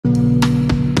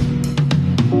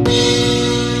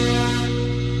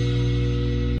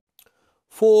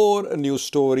Four news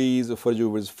stories for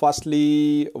viewers.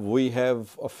 Firstly, we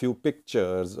have a few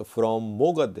pictures from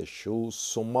Mogadishu,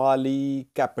 Somali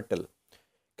capital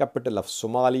of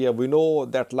Somalia. We know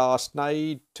that last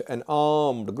night an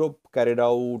armed group carried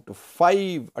out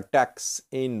 5 attacks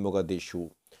in Mogadishu.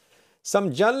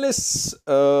 Some journalists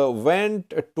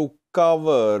went to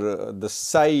cover the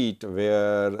site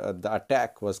where the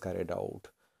attack was carried out.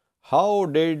 How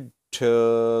did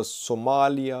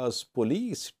Somalia's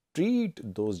police treat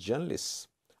those journalists?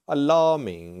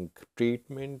 Alarming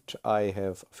treatment. I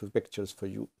have a few pictures for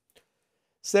you.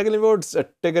 Secondly, words,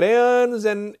 Tigrayans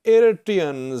and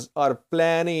Eritreans are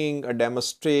planning a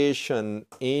demonstration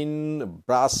in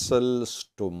Brussels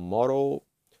tomorrow.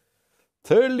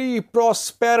 Thirdly,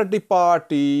 Prosperity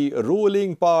Party,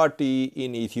 ruling party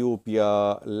in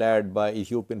Ethiopia, led by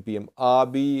Ethiopian PM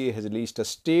Abiy, has released a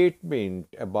statement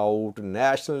about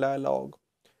national dialogue,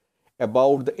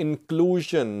 about the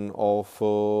inclusion of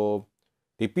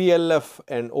TPLF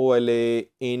and OLA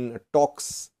in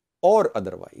talks or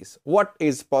otherwise. What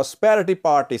is Prosperity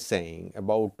Party saying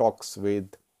about talks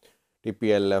with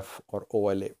TPLF or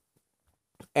OLA?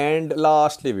 And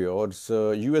lastly, viewers,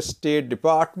 US State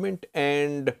Department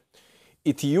and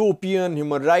Ethiopian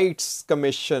Human Rights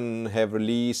Commission have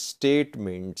released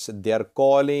statements. They are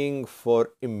calling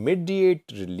for immediate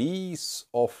release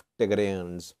of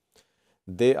Tigrayans.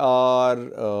 They are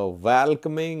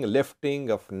welcoming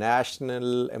lifting of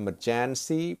national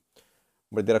emergency,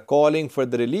 but they are calling for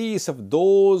the release of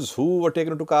those who were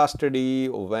taken into custody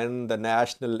when the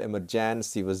national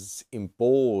emergency was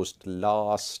imposed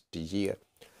last year.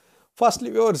 Firstly,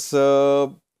 viewers,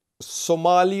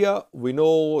 Somalia, we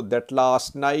know that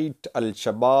last night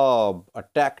Al-Shabaab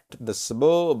attacked the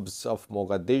suburbs of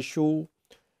Mogadishu.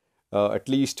 At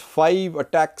least 5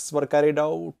 attacks were carried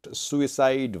out,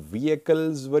 suicide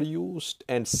vehicles were used,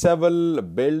 and several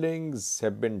buildings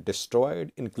have been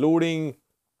destroyed, including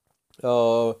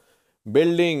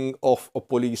building of a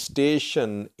police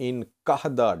station in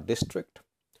Kahda district.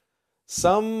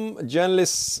 Some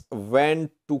journalists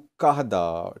went to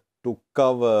Kahda to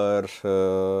cover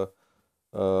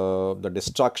the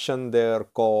destruction there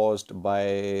caused by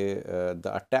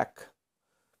the attack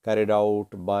carried out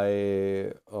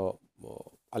by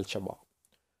Al-Shabaab.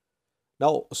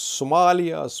 Now,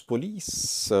 Somalia's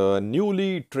police,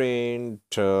 newly trained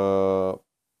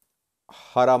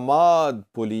Haramad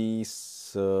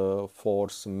police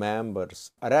force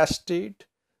members arrested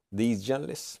these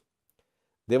journalists.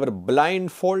 They were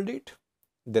blindfolded.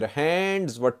 Their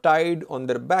hands were tied on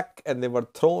their back and they were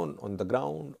thrown on the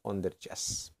ground on their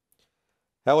chests.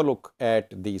 Have a look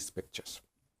at these pictures.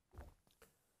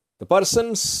 The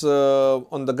persons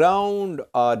on the ground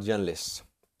are journalists.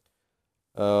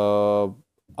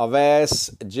 Awais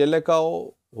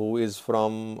Jelekau, who is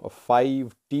from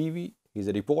 5 TV, he's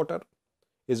a reporter,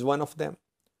 is one of them.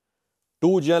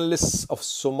 2 journalists of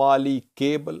Somali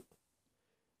cable.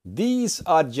 These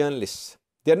are journalists.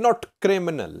 They are not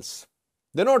criminals.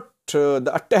 They're not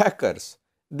the attackers.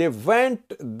 They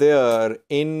went there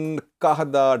in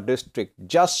Kahda district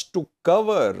just to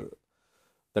cover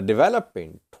the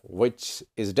development, which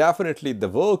is definitely the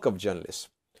work of journalists.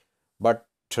 But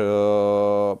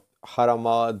Haramad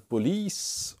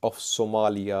police of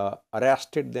Somalia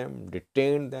arrested them,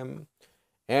 detained them,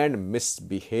 and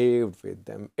misbehaved with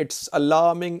them. It's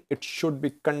alarming. It should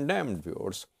be condemned,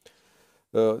 viewers.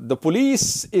 The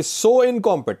police is so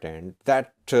incompetent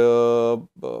that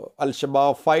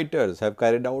Al-Shabaab fighters have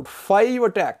carried out 5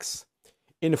 attacks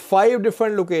in 5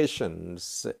 different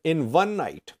locations in one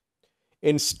night.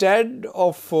 Instead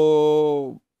of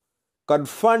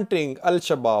confronting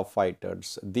Al-Shabaab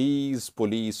fighters, these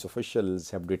police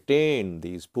officials have detained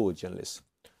these poor journalists.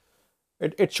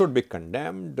 It should be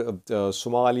condemned.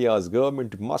 Somalia's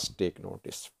government must take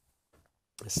notice.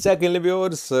 Secondly,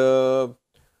 viewers,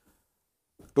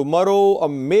 tomorrow a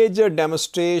major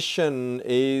demonstration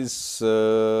is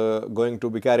going to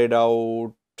be carried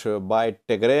out by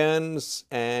Tigrayans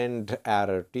and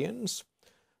Eritreans.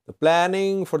 The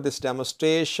planning for this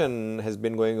demonstration has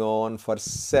been going on for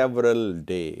several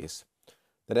days.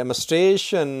 The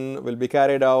demonstration will be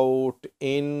carried out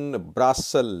in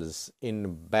Brussels,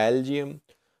 in Belgium.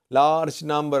 Large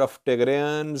number of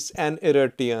Tigrayans and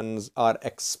Eritreans are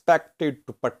expected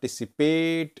to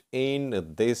participate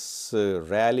in this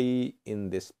rally,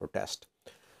 in this protest.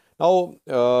 Now,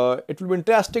 it will be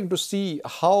interesting to see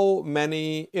how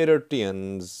many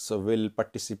Eritreans will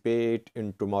participate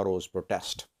in tomorrow's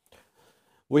protest.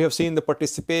 We have seen the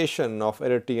participation of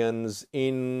Eritreans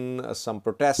in some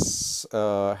protests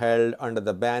held under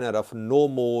the banner of No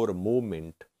More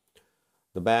Movement.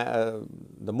 The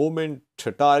movement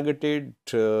targeted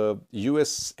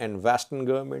US and Western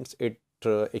governments. It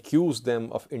accused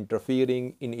them of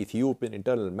interfering in Ethiopian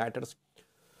internal matters.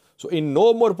 So in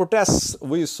no more protests,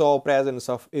 we saw presence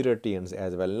of Eritreans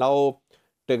as well. Now,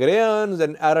 Tigrayans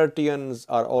and Eritreans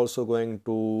are also going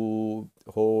to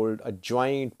hold a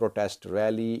joint protest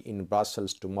rally in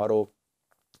Brussels tomorrow.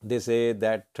 They say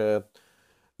that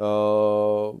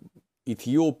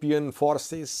Ethiopian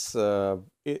forces,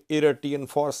 Eritrean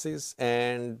forces,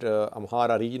 and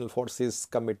Amhara regional forces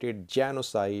committed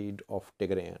genocide of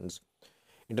Tigrayans.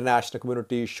 International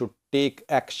community should take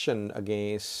action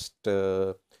against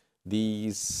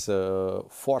these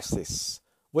forces.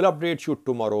 We'll update you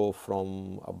tomorrow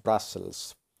from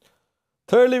Brussels.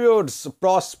 Thirdly, viewers,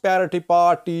 Prosperity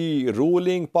Party,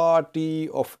 ruling party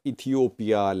of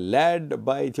Ethiopia, led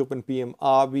by Ethiopian PM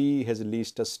Abiy, has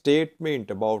released a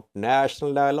statement about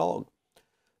national dialogue.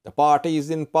 The party is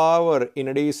in power in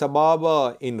Addis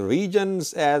Ababa, in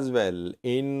regions as well,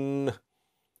 in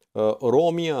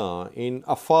Oromia, in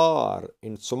Afar,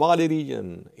 in Somali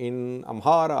region, in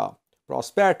Amhara.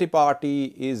 Prosperity Party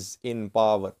is in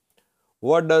power.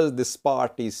 What does this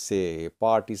party say?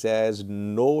 Party says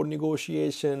no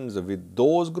negotiations with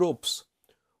those groups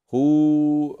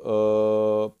who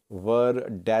were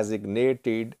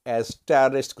designated as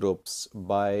terrorist groups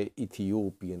by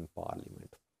Ethiopian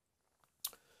parliament.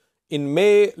 In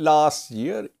May last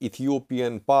year,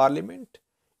 Ethiopian parliament,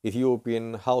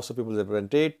 Ethiopian House of People's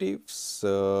Representatives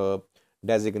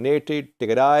designated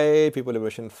Tigray People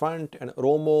Liberation Front and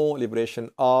Oromo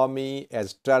Liberation Army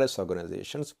as terrorist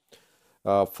organizations.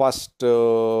 First,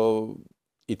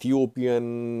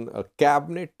 Ethiopian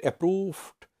cabinet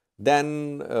approved,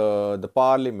 then the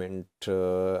parliament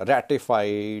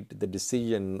ratified the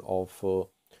decision of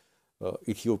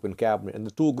Ethiopian cabinet, and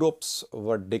the two groups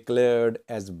were declared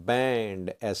as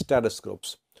banned as terrorist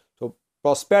groups. So,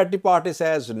 Prosperity Party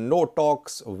says no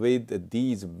talks with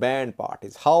these banned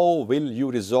parties. How will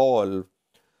you resolve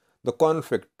the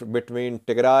conflict between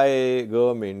Tigray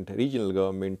government, regional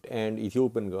government, and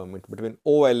Ethiopian government, between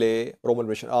OLA, Oromo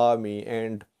Liberation Army,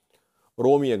 and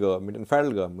Oromia government and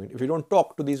federal government? If you don't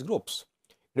talk to these groups,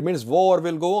 it means war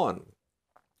will go on.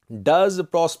 Does the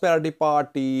Prosperity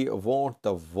Party want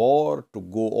the war to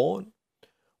go on?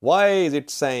 Why is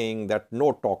it saying that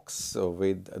no talks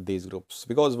with these groups?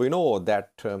 Because we know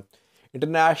that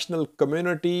international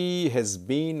community has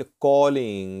been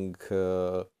calling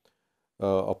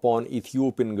upon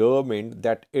Ethiopian government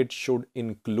that it should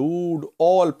include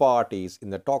all parties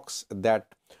in the talks. That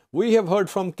we have heard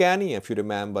from Kenya, if you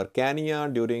remember. Kenya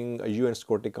during a UN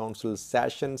Security Council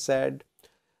session said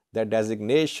that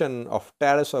designation of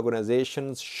terrorist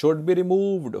organizations should be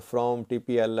removed from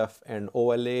TPLF and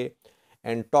OLA,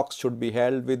 and talks should be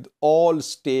held with all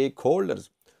stakeholders.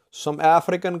 Some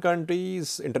African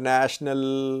countries,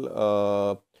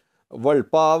 international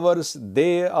world powers,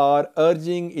 they are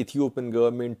urging Ethiopian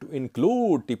government to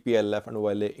include TPLF and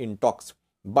OLA in talks.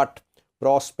 But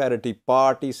Prosperity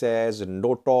Party says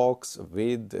no talks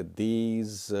with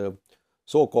these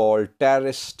so-called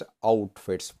terrorist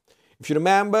outfits. If you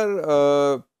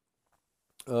remember,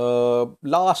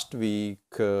 last week,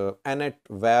 Annette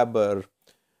Weber,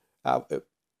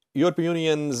 European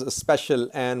Union's special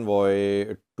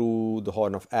envoy to the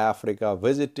Horn of Africa,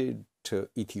 visited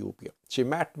Ethiopia. She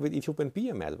met with Ethiopian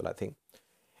PM as well, I think.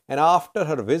 And after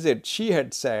her visit, she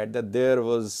had said that there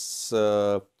was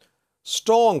a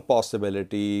strong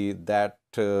possibility that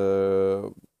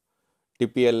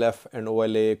TPLF and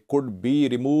OLA could be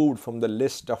removed from the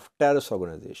list of terrorist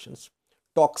organizations.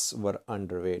 Talks were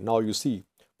underway. Now you see,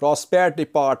 Prosperity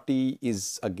Party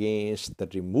is against the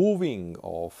removing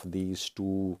of these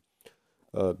two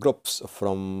groups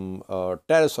from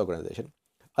terrorist organization.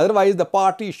 Otherwise, the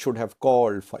party should have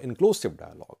called for inclusive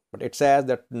dialogue. But it says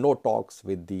that no talks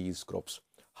with these groups.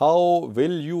 How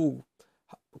will you,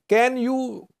 can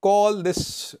you call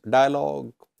this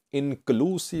dialogue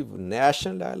inclusive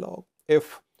national dialogue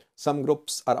if some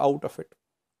groups are out of it?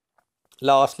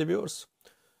 Lastly, viewers,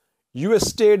 US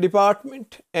State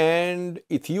Department and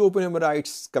Ethiopian Human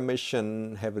Rights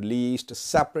Commission have released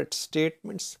separate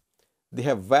statements. They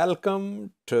have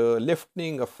welcomed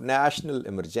lifting of national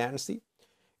emergency.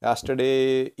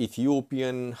 Yesterday,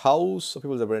 Ethiopian House of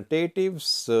People's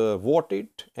Representatives voted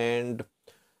and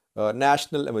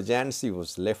national emergency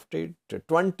was lifted.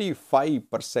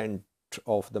 25%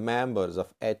 of the members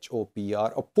of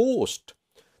HOPR opposed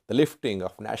the lifting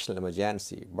of national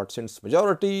emergency. But since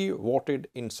majority voted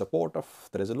in support of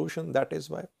the resolution, that is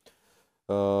why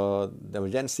the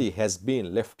emergency has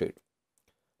been lifted.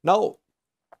 Now,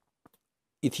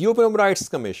 Ethiopian Human Rights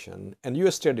Commission and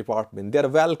US State Department, they are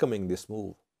welcoming this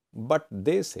move. But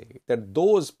they say that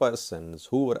those persons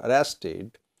who were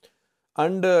arrested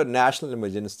under national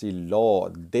emergency law,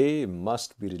 they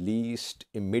must be released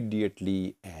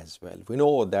immediately as well. We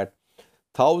know that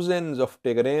thousands of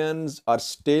Tigrayans are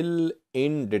still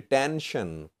in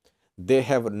detention. They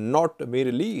have not been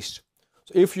released.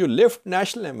 So if you lift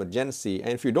national emergency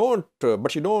and if you don't,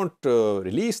 but you don't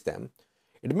release them,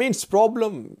 it means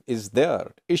problem is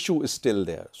there, issue is still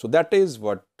there. So that is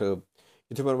what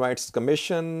Human Rights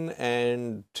Commission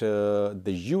and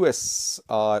the US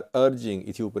are urging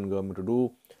Ethiopian government to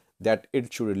do, that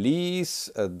it should release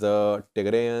the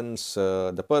Tigrayans,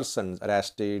 the persons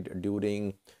arrested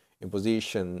during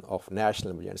imposition of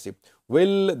national emergency.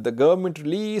 Will the government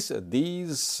release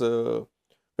these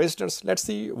prisoners? Let's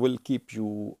see. We'll keep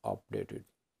you updated.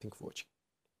 Thank you for watching.